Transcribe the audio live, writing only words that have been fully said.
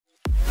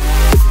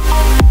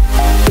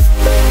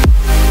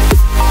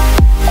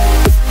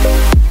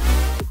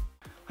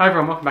Hi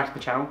everyone, welcome back to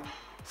the channel.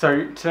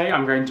 So today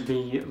I'm going to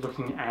be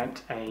looking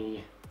at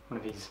one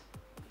of these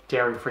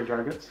dairy-free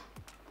yogurts.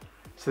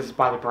 So this is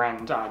by the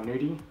brand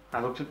Nudie.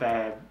 I looked at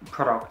their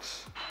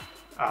products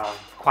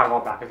quite a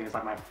while back. I think it's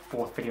like my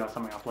fourth video or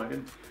something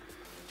uploaded.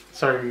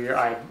 So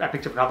I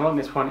picked up another one.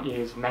 This one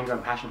is mango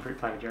and passion fruit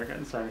flavored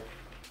yogurt. So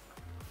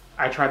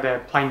I tried their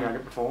plain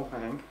yogurt before, I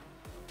think.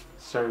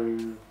 So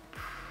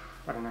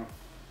I don't know.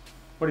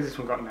 What has this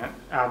one got in it?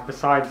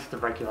 Besides the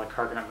regular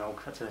coconut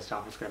milk, that sort of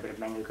stuff, it's got a bit of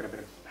mango, got a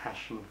bit of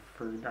passion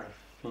fruit, I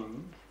think.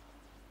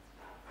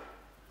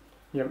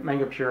 Yeah,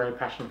 mango puree,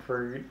 passion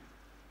fruit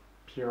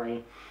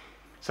puree,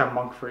 some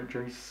monk fruit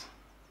juice,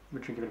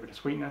 which will give it a bit of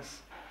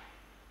sweetness.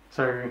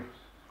 So,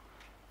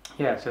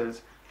 yeah, so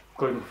it's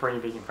gluten-free,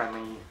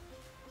 vegan-friendly,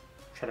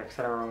 etc,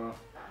 etc.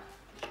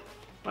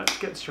 Let's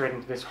get straight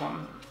into this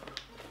one.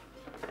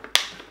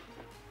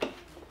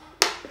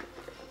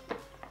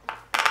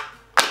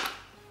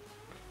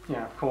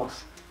 Yeah, of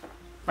course.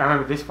 I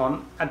remember this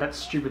one had that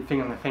stupid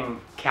thing on the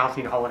thing, cows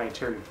need a holiday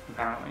too,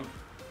 apparently.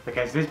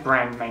 Because this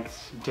brand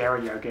makes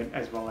dairy yogurt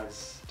as well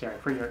as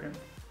dairy-free yogurt.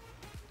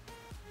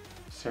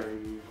 So,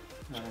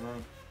 I don't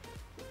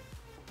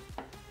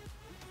know.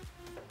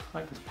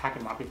 Like this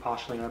packet might be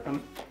partially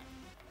open.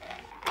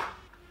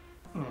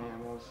 Yeah, it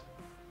was.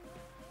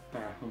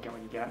 Yeah, you get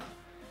what you get.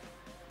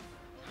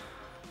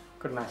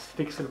 Got a nice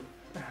thick sort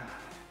of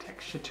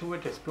texture to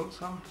it, just built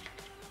some.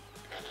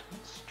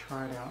 Let's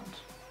try it out.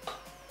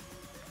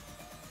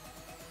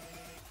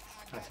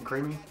 Nice and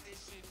creamy.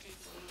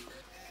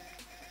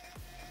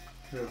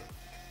 Ew.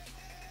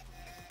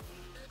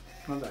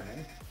 Not bad,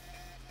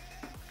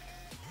 eh?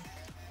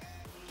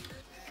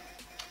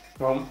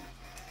 Well,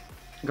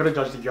 I've got to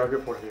judge the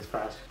yogurt for this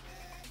first.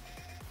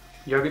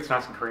 Yogurt's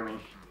nice and creamy.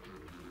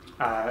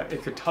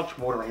 It's a touch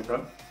watery,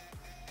 but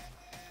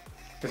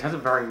this has a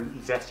very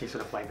zesty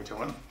sort of flavour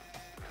to it.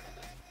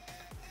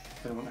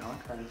 I don't know how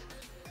it goes.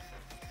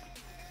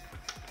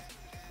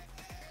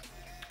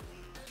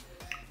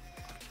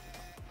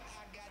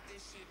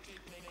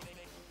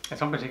 It's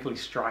not particularly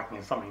striking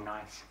as something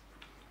nice.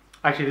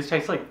 Actually, this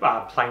tastes like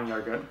plain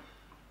yogurt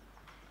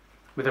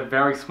with a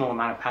very small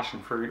amount of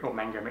passion fruit or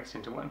mango mixed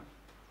into it.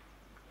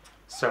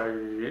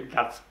 So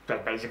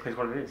that basically is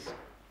what it is.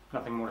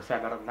 Nothing more to say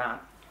about it than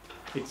that.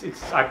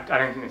 I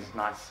don't think this is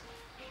nice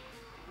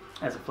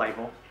as a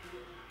flavour.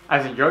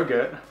 As a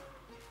yogurt,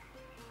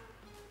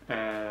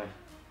 I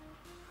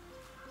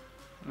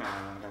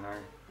don't know.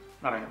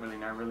 I don't really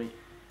know really.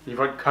 You've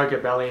got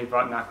Cocobella, you've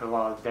got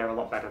Nakula, they're a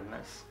lot better than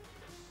this.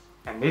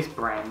 And this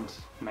brand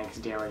makes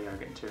dairy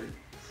yogurt too,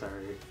 so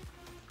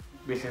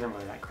this isn't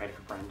really that great of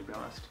a brand, to be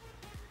honest.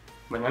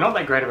 When they're not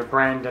that great of a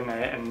brand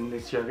and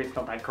this yogurt's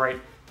not that great,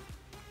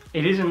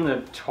 it is in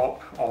the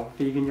top of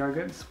vegan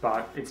yogurts,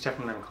 but it's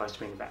definitely not close to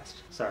being the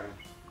best. So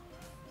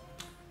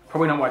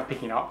probably not worth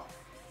picking up,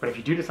 but if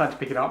you do decide to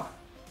pick it up,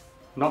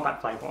 not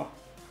that flavour,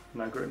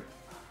 no good.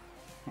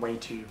 Way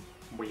too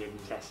weird and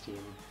zesty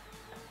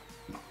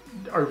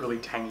and overly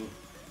tangy.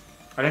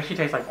 It actually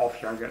tastes like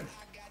off yogurt.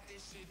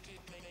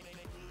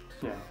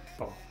 Yeah,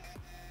 well,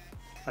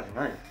 I don't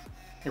know.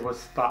 It was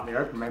slightly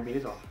open, maybe it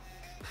is off.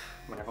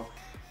 Whatever.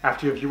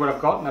 After you review what I've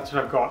got, and that's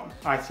what I've got.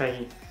 I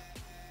say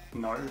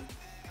no.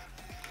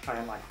 I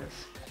don't like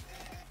this.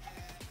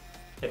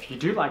 If you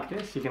do like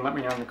this, you can let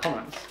me know in the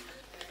comments.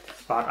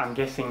 But I'm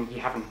guessing you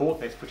haven't bought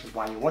this, which is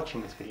why you're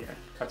watching this video.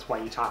 That's why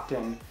you typed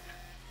in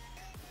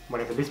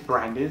whatever this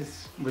brand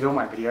is with all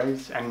my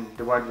videos and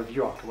the word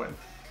review afterward.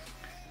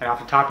 And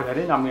after typing that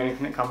in, I'm the only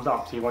thing that comes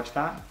up. So you watch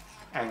that,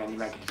 and then you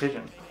make a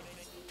decision.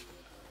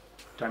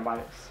 Don't buy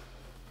this.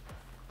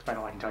 That's about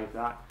all I can tell you for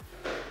that.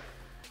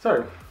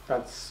 So,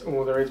 that's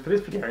all there is for this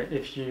video.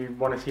 If you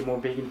want to see more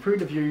vegan food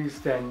reviews,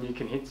 then you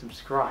can hit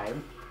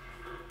subscribe.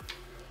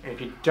 And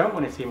if you don't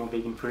want to see more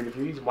vegan food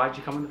reviews, why'd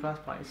you come in the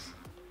first place?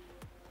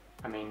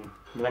 I mean,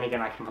 then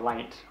again I can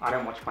relate. I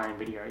don't watch my own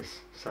videos,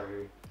 so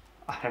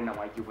I don't know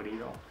why you would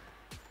either.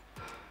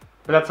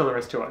 But that's all there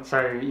is to it.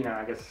 So, you know,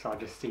 I guess I'll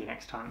just see you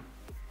next time.